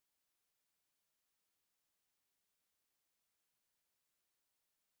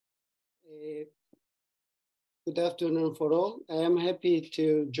Uh, Good afternoon for all. I am happy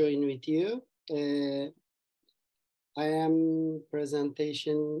to join with you. I am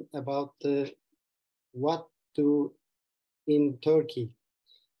presentation about what to in Turkey.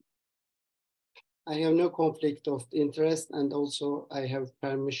 I have no conflict of interest, and also I have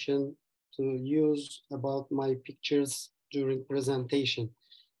permission to use about my pictures during presentation.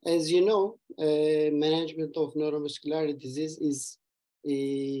 As you know, management of neuromuscular disease is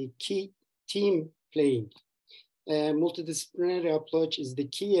a key team playing. Multidisciplinary approach is the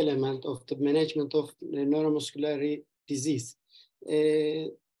key element of the management of neuromuscular disease.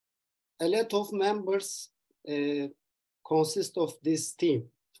 A lot of members consist of this team.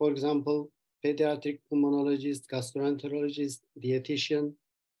 For example, pediatric pulmonologist, gastroenterologist, dietitian,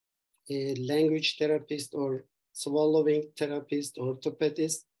 language therapist or swallowing therapist,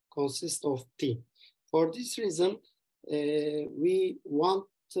 orthopedist consist of team. For this reason, we want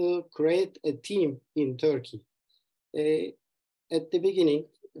to create a team in Turkey. At the beginning,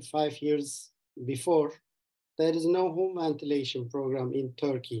 5 years before, there is no home ventilation program in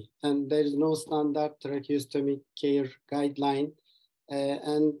Turkey, and there is no standard tracheostomy care guideline,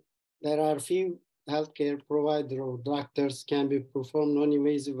 and there are few healthcare providers or doctors can be performed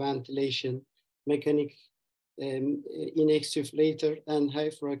non-invasive ventilation, mechanic inexsufflator, and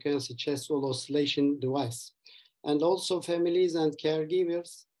high-frequency chest wall oscillation device. And also families and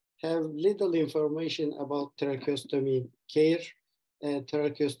caregivers have little information about tracheostomy care,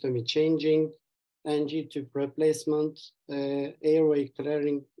 tracheostomy changing, NG tube replacement, airway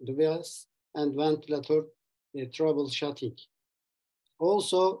clearing device, and ventilator troubleshooting.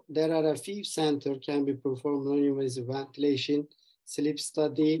 Also, there are a few centers can be performed non-invasive ventilation, sleep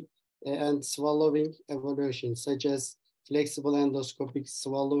study, and swallowing evaluation, such as flexible endoscopic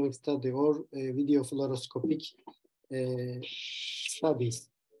swallowing study or video fluoroscopic studies.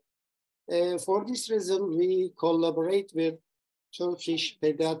 For this reason, we collaborate with Turkish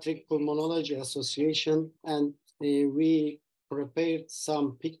Pediatric Pulmonology Association, and we prepared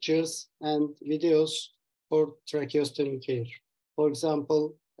some pictures and videos for tracheostomy care. For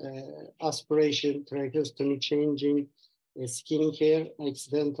example, aspiration, tracheostomy changing, skin care,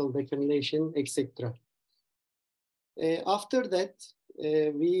 accidental declination, etc. After that,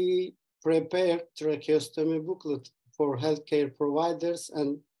 we prepared tracheostomy booklet for healthcare providers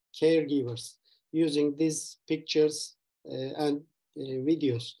and caregivers using these pictures and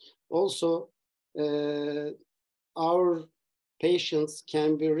videos. Also, our patients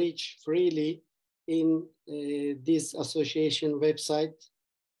can be reached freely in this association website,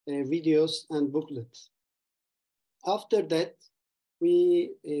 videos and booklets. After that,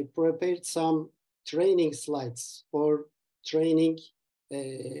 we prepared some training slides or training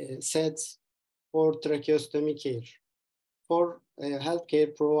sets for tracheostomy care for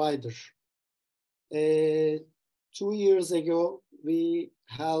healthcare provider. 2 years ago, we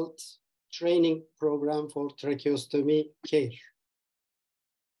held training program for tracheostomy care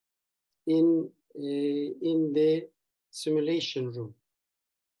in the simulation room.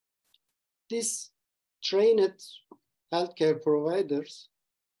 This trained healthcare providers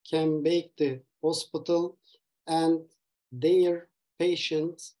can make the hospital and their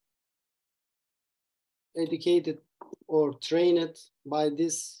patients educated or trained by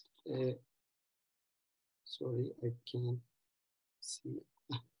this. Sorry, I can't see.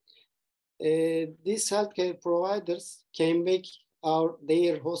 These healthcare providers can make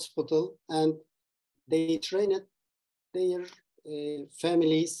their hospital and they trained their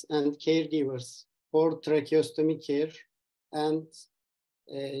families and caregivers for tracheostomy care and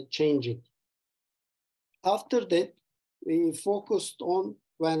changing. After that, we focused on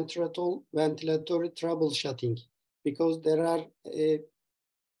ventilatory troubleshooting because there are a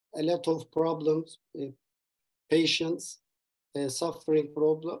lot of problems, patients suffering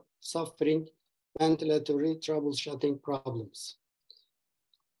ventilatory troubleshooting problems.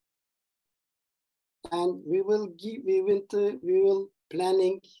 And we will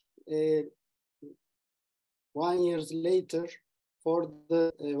planning 1 year later for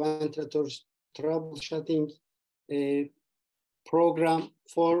the ventilatory troubleshooting program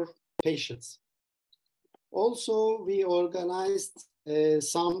for patients. Also, we organized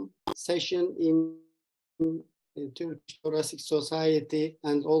some session in Turkish Thoracic Society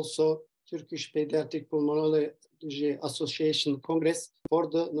and also Turkish Pediatric Pulmonology Association Congress for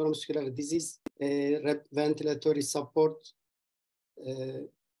the neuromuscular disease ventilatory support,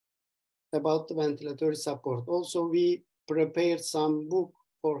 about the ventilatory support. Also, we prepared some book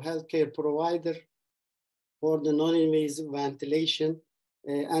for healthcare provider for the non-invasive ventilation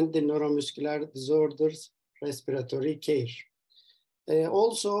and the neuromuscular disorders respiratory care.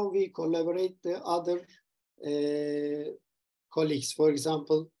 Also, we collaborate with other colleagues, for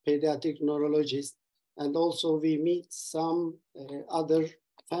example, pediatric neurologists, and also we meet some other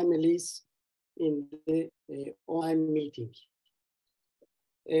families in the online meeting.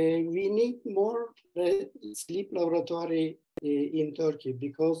 We need more sleep laboratory in Turkey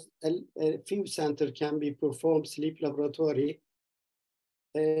because a few centers can be performed sleep laboratory.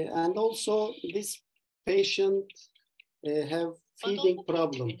 And also this patient have feeding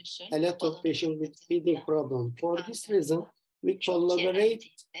problem, a lot of patients with feeding problem. For this reason, we collaborate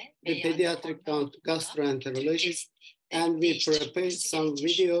with pediatric gastroenterologist and we prepare some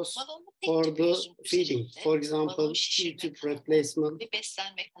videos for the feeding. For example, T-tube replacement,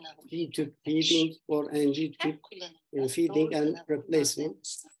 T-tube feeding or NG-tube feeding and replacement.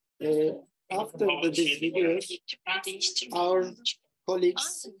 After these videos, our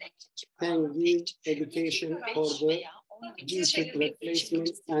colleagues can give education for the G-tube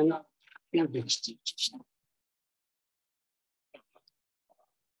replacement and feeding.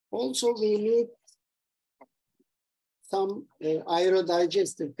 Also, we need some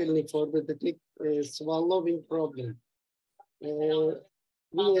aerodigestive clinic for the swallowing problem.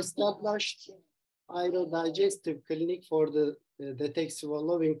 We established aerodigestive clinic for the detect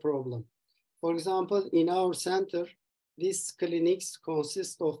swallowing problem. For example, in our center, these clinics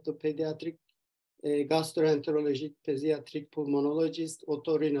consist of the pediatric gastroenterologist, pediatric pulmonologist,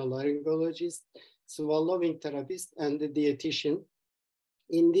 otorhinolaryngologist, swallowing therapist, and the dietitian.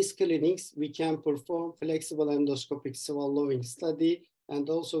 In these clinics, we can perform flexible endoscopic swallowing study and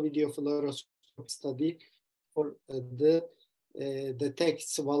also video fluoroscopic study for the detect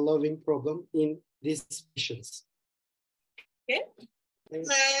swallowing problem in these patients. Okay.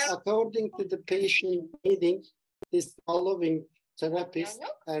 According to the patient needing, this swallowing therapist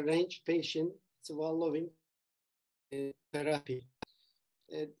arrange patient swallowing therapy.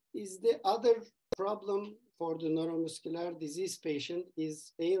 Is the other problem for the neuromuscular disease patient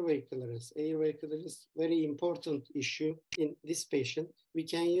is airway clearance. Airway clearance is very important issue in this patient. We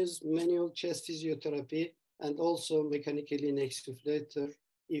can use manual chest physiotherapy and also mechanical insufflator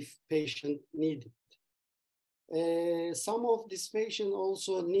if patient need it. Some of these patients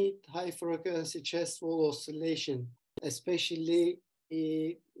also need high frequency chest wall oscillation, especially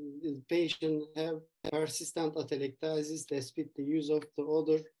the patient have persistent atelectasis despite the use of the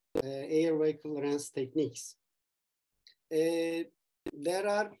other airway clearance techniques. There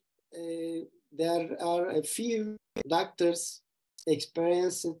are a few doctors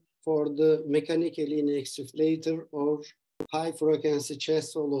experienced for the mechanical insufflator or high frequency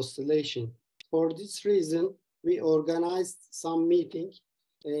chest wall oscillation. For this reason, we organized some meeting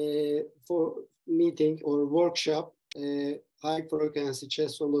or workshop, high frequency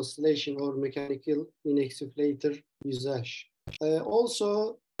chest wall oscillation or mechanical insufflator usage.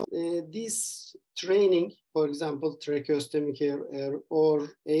 Also, this training, for example, tracheostomy care or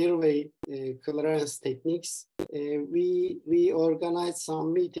airway clearance techniques, we organized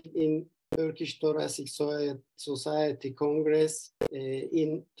some meeting in Turkish Thoracic Society Congress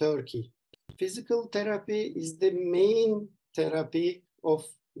in Turkey. Physical therapy is the main therapy of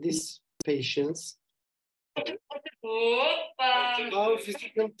these patients. Our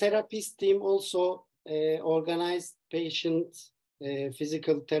physical therapist team also organized patients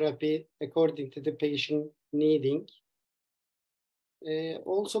physical therapy according to the patient needing.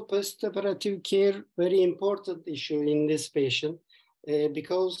 Also post-operative care, very important issue in this patient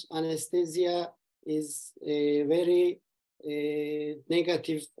because anesthesia is a very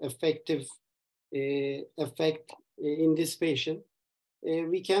negative effect in this patient.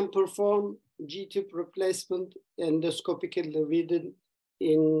 We can perform G-tube replacement endoscopically within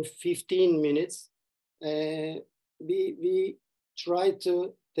 15 minutes. We try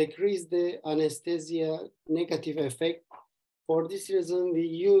to decrease the anesthesia negative effect. For this reason, we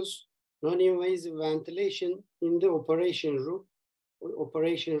use non-invasive ventilation in the operation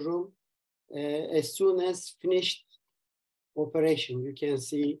room. As soon as finished operation, you can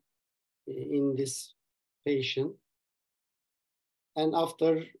see in this patient. And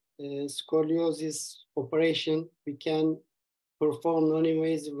after scoliosis operation, we can perform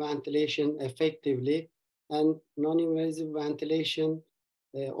non-invasive ventilation effectively. And non-invasive ventilation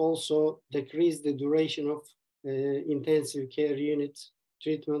also decrease the duration of intensive care unit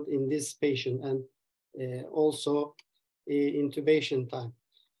treatment in this patient and also intubation time.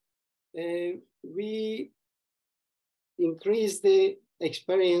 We increase the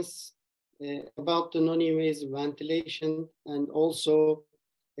experience about the non-invasive ventilation and also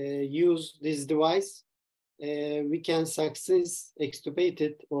use this device. We can success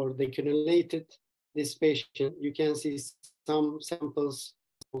extubated or decannulated this patient. You can see some samples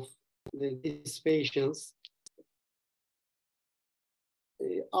of these patients.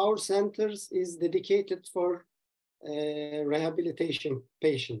 Our centers is dedicated for rehabilitation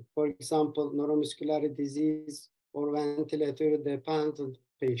patient. For example, neuromuscular disease or ventilator dependent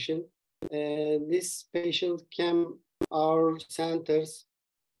patient. This patient came our centers,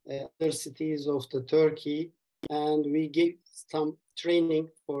 other cities of the Turkey, and we give some training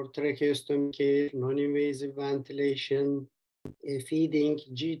for tracheostomy care, non-invasive ventilation, feeding,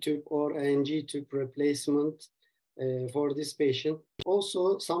 G-tube or NG tube replacement for this patient.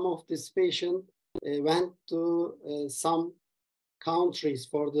 Also, some of this patient went to some countries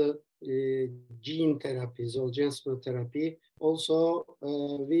for the gene therapy, Zolgensma therapy. Also,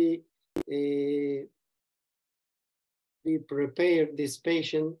 we prepared this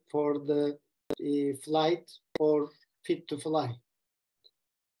patient for the flight or fit to fly.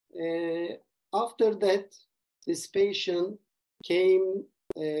 After that, this patient came,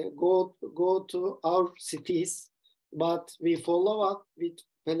 go to our cities, but we follow up with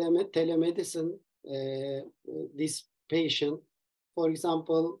telemedicine this patient. For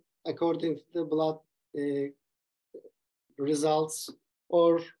example, according to the blood results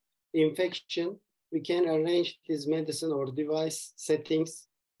or infection, we can arrange this medicine or device settings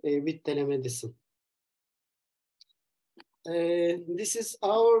with telemedicine. This is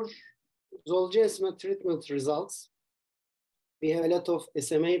our Zolgensma treatment results. We have a lot of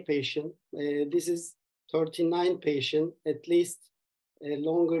SMA patient. This is 39 patient, at least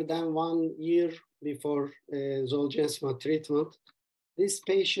longer than 1 year before Zolgensma treatment. This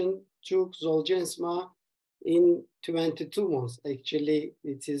patient took Zolgensma in 22 months. Actually,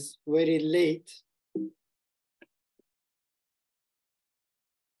 it is very late.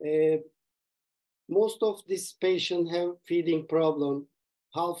 Most of this patient have feeding problem.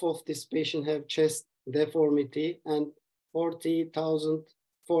 Half of this patient have chest deformity, and 40,000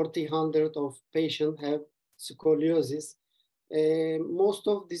 of patients have scoliosis. Most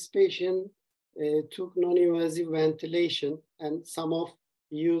of this patient took non-invasive ventilation, and some of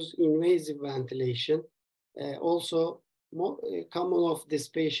use invasive ventilation. Also, common of this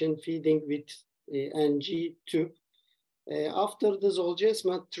patient feeding with NG tube. After the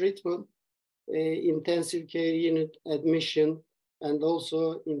Zolgensma treatment, intensive care unit admission and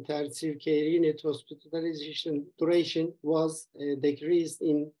also intensive care unit hospitalization duration was decreased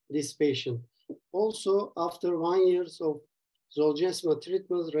in this patient. Also, after 1 year of Zolgensma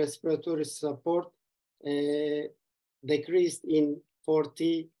treatment, respiratory support decreased in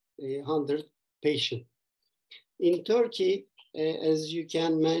 4,100 patients. In Turkey, as you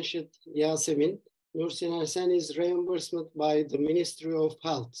can mention, Yasemin, Nursing is reimbursement by the Ministry of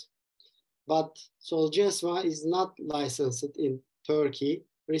Health. But Zolgensma is not licensed in Turkey.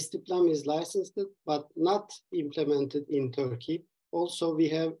 Risdiplam is licensed, but not implemented in Turkey. Also, we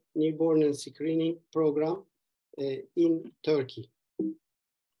have newborn and screening program in Turkey.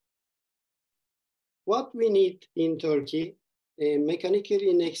 What we need in Turkey, a mechanical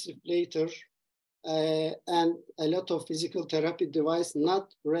inexflator and a lot of physical therapy device,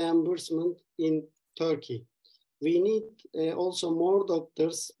 not reimbursement in Turkey. We need also more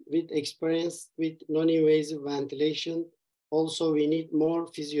doctors with experience with non-invasive ventilation. Also, we need more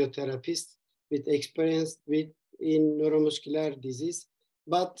physiotherapists with experience in neuromuscular disease.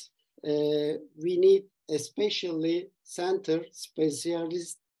 But we need especially center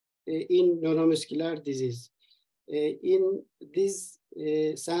specialists in neuromuscular disease. In these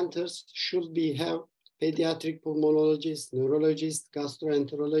centers should be have pediatric pulmonologist, neurologist,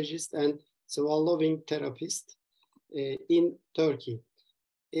 gastroenterologist, and swallowing therapist in Turkey.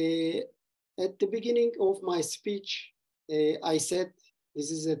 At the beginning of my speech, I said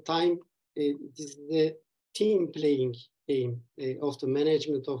this is a this is a team playing game of the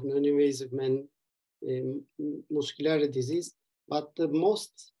management of non-invasive muscular disease. But the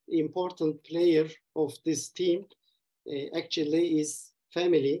most important player of this team actually is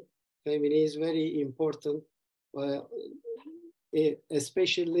family. Family is very important,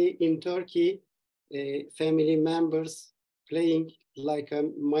 especially in Turkey, family members playing like a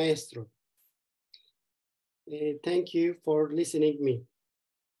maestro. Thank you for listening to me.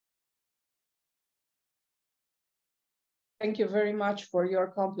 Thank you very much for your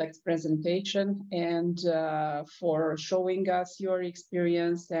complex presentation and for showing us your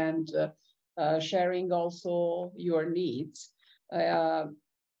experience and sharing also your needs.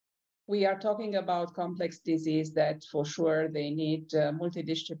 We are talking about complex disease that for sure they need a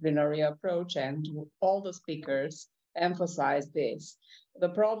multidisciplinary approach, and all the speakers emphasize this. The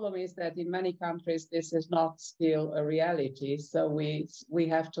problem is that in many countries, this is not still a reality. So we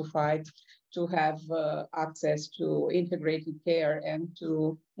have to fight to have access to integrated care and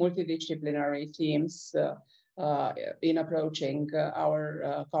to multidisciplinary teams in approaching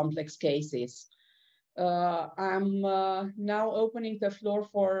our complex cases. I'm now opening the floor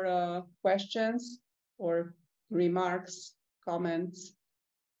for questions or remarks, comments.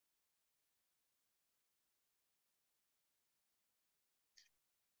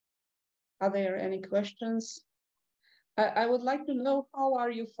 Are there any questions? I would like to know, how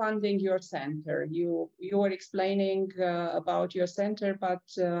are you funding your center? You were explaining about your center, but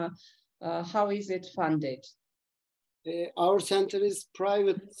how is it funded? Our center is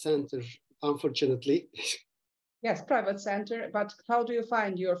private center, unfortunately. Yes, private center, but how do you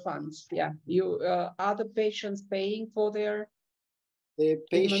find your funds? Yeah, you are the patients paying for their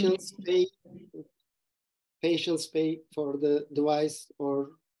patients pay for the device or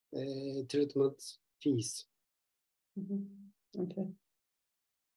treatment fees. Mm-hmm. Okay.